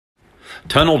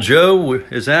Tunnel Joe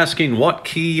is asking what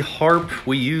key harp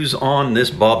we use on this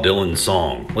Bob Dylan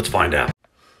song. Let's find out.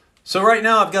 So right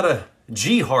now I've got a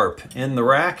G harp in the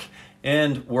rack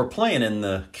and we're playing in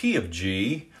the key of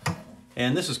G,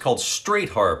 and this is called straight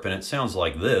harp and it sounds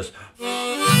like this.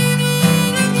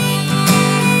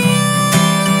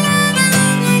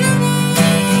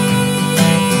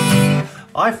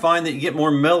 I find that you get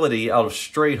more melody out of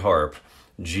straight harp,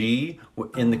 G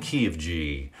in the key of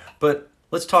G. But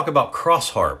let's talk about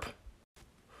cross harp.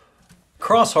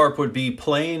 Cross harp would be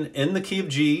playing in the key of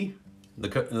G,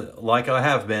 like I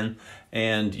have been,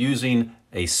 and using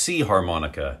a C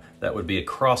harmonica. That would be a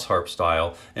cross harp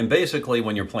style. And basically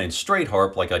when you're playing straight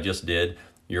harp, like I just did,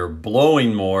 you're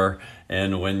blowing more,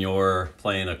 and when you're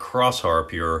playing a cross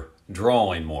harp, you're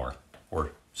drawing more,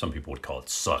 or some people would call it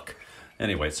suck.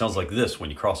 Anyway, it sounds like this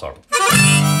when you cross harp.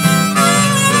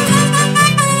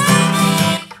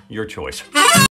 Your choice.